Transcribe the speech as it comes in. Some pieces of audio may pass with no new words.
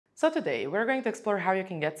So today we're going to explore how you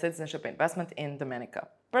can get citizenship investment in Dominica.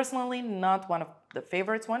 Personally, not one of the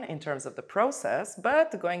favorites one in terms of the process,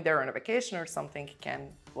 but going there on a vacation or something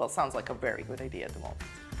sounds like a very good idea at the moment.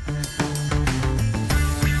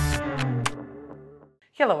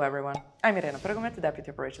 Hello everyone, I'm Irena Prgomet,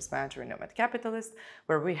 Deputy Operations Manager in Nomad Capitalist,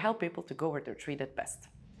 where we help people to go where they're treated best.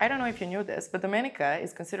 I don't know if you knew this, but Dominica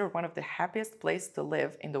is considered one of the happiest places to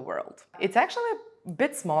live in the world. It's actually a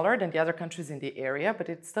bit smaller than the other countries in the area, but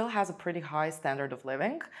it still has a pretty high standard of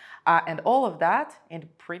living, and all of that in a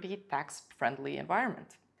pretty tax-friendly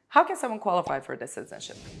environment. How can someone qualify for this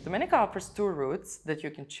citizenship? Dominica offers two routes that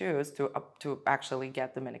you can choose to actually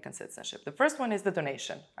get Dominican citizenship. The first one is the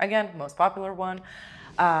donation. Again, most popular one,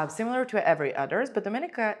 similar to every others, but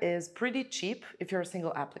Dominica is pretty cheap if you're a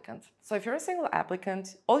single applicant. So if you're a single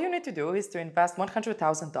applicant, all you need to do is to invest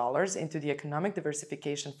 $100,000 into the Economic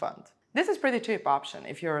Diversification Fund. This is a pretty cheap option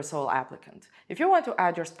if you're a sole applicant. If you want to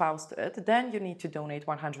add your spouse to it, then you need to donate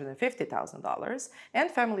 $150,000,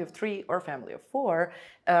 and family of 3 or family of 4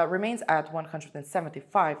 remains at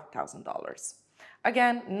 $175,000.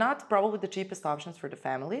 Again, not probably the cheapest options for the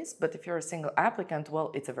families, but if you're a single applicant,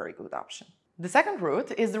 well, it's a very good option. The second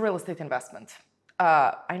route is the real estate investment.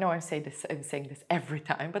 I know I'm saying this every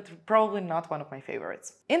time, but probably not one of my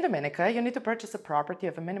favorites. In Dominica, you need to purchase a property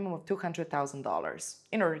of a minimum of $200,000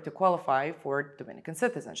 in order to qualify for Dominican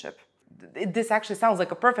citizenship. This actually sounds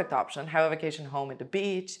like a perfect option, have a vacation home at the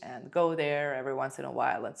beach and go there every once in a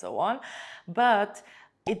while and so on. But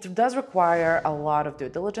it does require a lot of due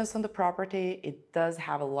diligence on the property. It does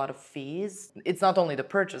have a lot of fees. It's not only the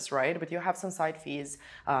purchase, right? But you have some side fees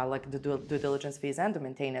like the due diligence fees and the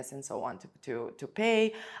maintenance and so on to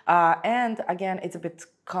pay. And again, it's a bit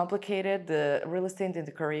complicated. The real estate in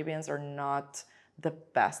the Caribbean are not the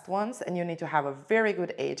best ones, and you need to have a very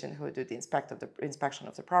good agent who do the inspection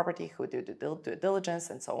of the property, who do the due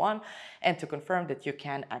diligence and so on, and to confirm that you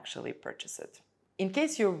can actually purchase it. In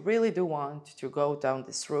case you really do want to go down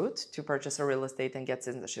this route to purchase a real estate and get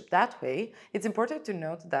citizenship that way, it's important to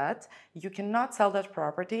note that you cannot sell that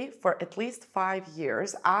property for at least 5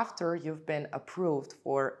 years after you've been approved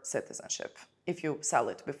for citizenship. If you sell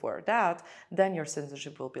it before that, then your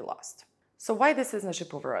citizenship will be lost. So why this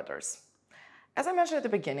citizenship over others? As I mentioned at the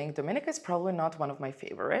beginning, Dominica is probably not one of my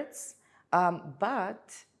favorites,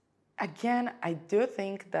 but again, I do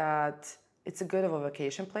think that it's a good of a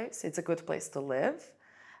vacation place. It's a good place to live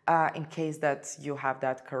in case that you have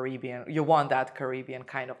that you want that Caribbean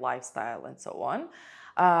kind of lifestyle and so on.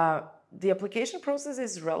 The application process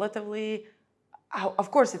is relatively, of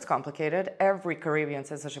course it's complicated. Every Caribbean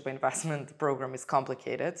citizenship investment program is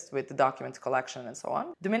complicated with the document collection and so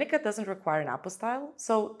on. Dominica doesn't require an apostille,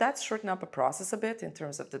 so that's shortened up the process a bit in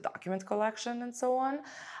terms of the document collection and so on.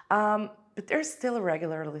 But they're still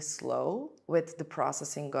regularly slow with the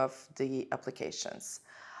processing of the applications.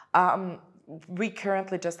 We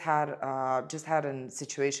currently just had a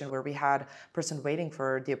situation where we had a person waiting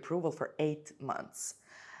for the approval for 8 months.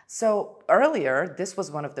 So earlier, this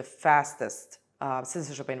was one of the fastest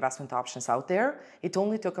citizenship investment options out there. It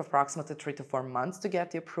only took approximately 3 to 4 months to get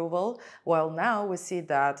the approval, while now we see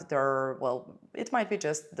that it might be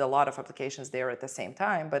just a lot of applications there at the same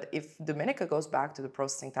time, but if Dominica goes back to the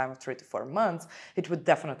processing time of 3 to 4 months, it would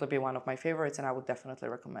definitely be one of my favorites, and I would definitely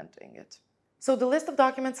recommend doing it. So the list of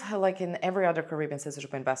documents, like in every other Caribbean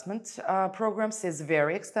citizenship investment programs, is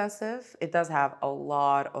very extensive. It does have a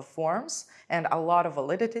lot of forms and a lot of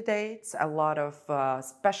validity dates, a lot of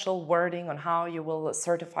special wording on how you will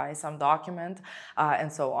certify some document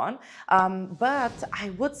and so on. But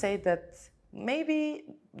I would say that maybe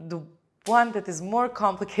the one that is more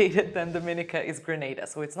complicated than Dominica is Grenada,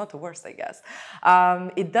 so it's not the worst, I guess.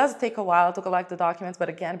 It does take a while to collect the documents, but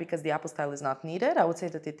again, because the apostille is not needed, I would say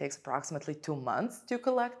that it takes approximately 2 months to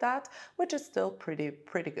collect that, which is still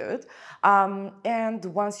pretty good. And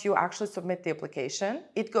once you actually submit the application,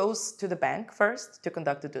 it goes to the bank first to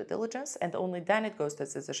conduct the due diligence, and only then it goes to the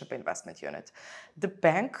citizenship investment unit. The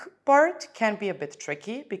bank part can be a bit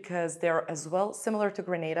tricky because they're as well, similar to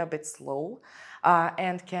Grenada, a bit slow.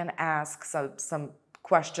 And can ask some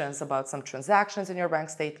questions about some transactions in your bank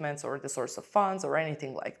statements or the source of funds or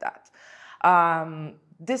anything like that.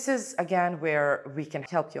 This is, again, where we can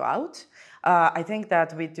help you out. I think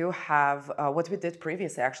that we do have, what we did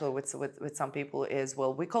previously actually with some people is,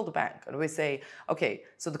 well, we call the bank and we say, okay,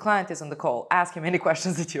 so the client is on the call, ask him any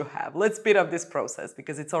questions that you have. Let's speed up this process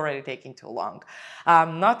because it's already taking too long.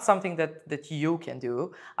 Not something that you can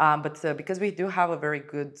do, but because we do have a very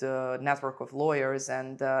good network of lawyers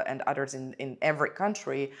and others in every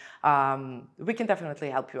country, we can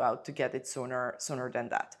definitely help you out to get it sooner than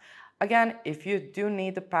that. Again, if you do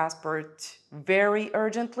need a passport very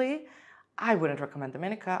urgently, I wouldn't recommend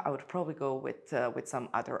Dominica. I would probably go with some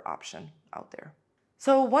other option out there.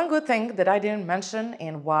 So one good thing that I didn't mention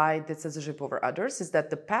in why the citizenship over others is that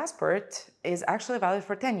the passport is actually valid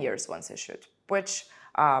for 10 years once issued, which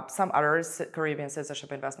some other Caribbean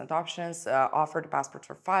citizenship investment options offer the passport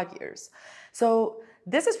for 5 years. So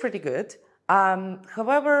this is pretty good.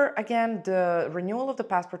 However, again, the renewal of the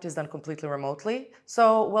passport is done completely remotely.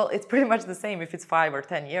 So, well, it's pretty much the same if it's 5 or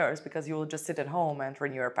 10 years because you will just sit at home and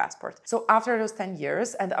renew your passport. So after those 10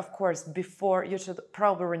 years, and of course, before, you should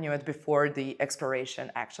probably renew it before the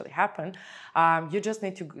expiration actually happened. You just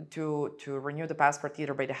need to renew the passport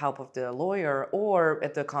either by the help of the lawyer or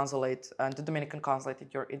at the consulate, the Dominican consulate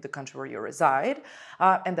in the country where you reside.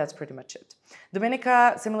 And that's pretty much it.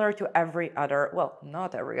 Dominica, similar to every other, well,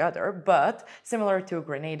 not every other, but similar to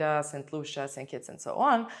Grenada, St. Lucia, St. Kitts, and so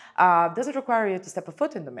on, doesn't require you to step a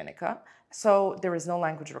foot in Dominica. So there is no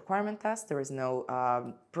language requirement test, there is no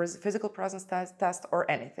physical presence test or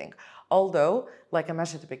anything. Although, like I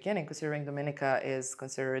mentioned at the beginning, considering Dominica is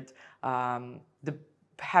considered the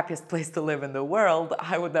happiest place to live in the world,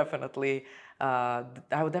 I would definitely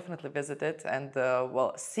visit it and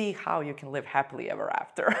well, see how you can live happily ever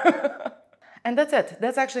after. And that's it.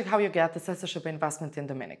 That's actually how you get the citizenship investment in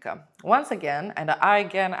Dominica. Once again, and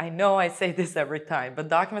I know I say this every time, but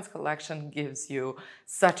documents collection gives you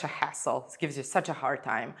such a hassle. It gives you such a hard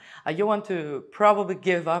time. You want to probably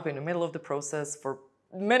give up in the middle of the process for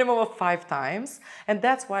minimum of 5 times, and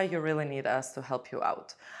that's why you really need us to help you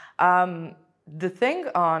out. The thing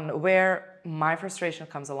on where my frustration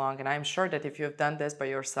comes along, and I'm sure that if you've done this by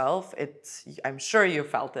yourself, I'm sure you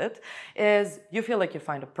felt it, is you feel like you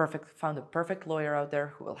found a perfect lawyer out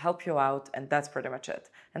there who will help you out, and that's pretty much it.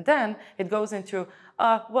 And then it goes into,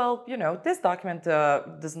 well, you know, this document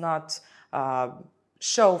does not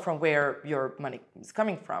show from where your money is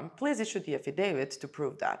coming from. Please issue the affidavit to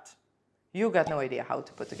prove that. You got no idea how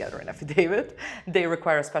to put together an affidavit. They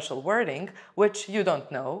require special wording, which you don't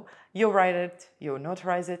know. You write it, you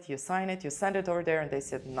notarize it, you sign it, you send it over there, and they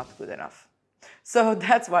said not good enough. So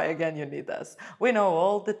that's why, again, you need us. We know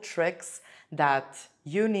all the tricks that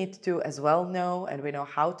you need to as well know, and we know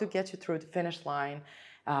how to get you through the finish line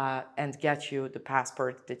and get you the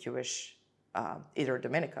passport that you wish, either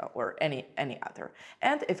Dominica or any other.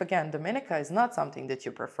 And if, again, Dominica is not something that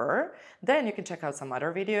you prefer, then you can check out some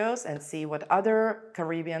other videos and see what other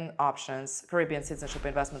Caribbean citizenship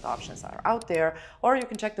investment options are out there, or you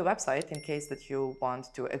can check the website in case that you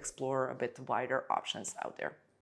want to explore a bit wider options out there.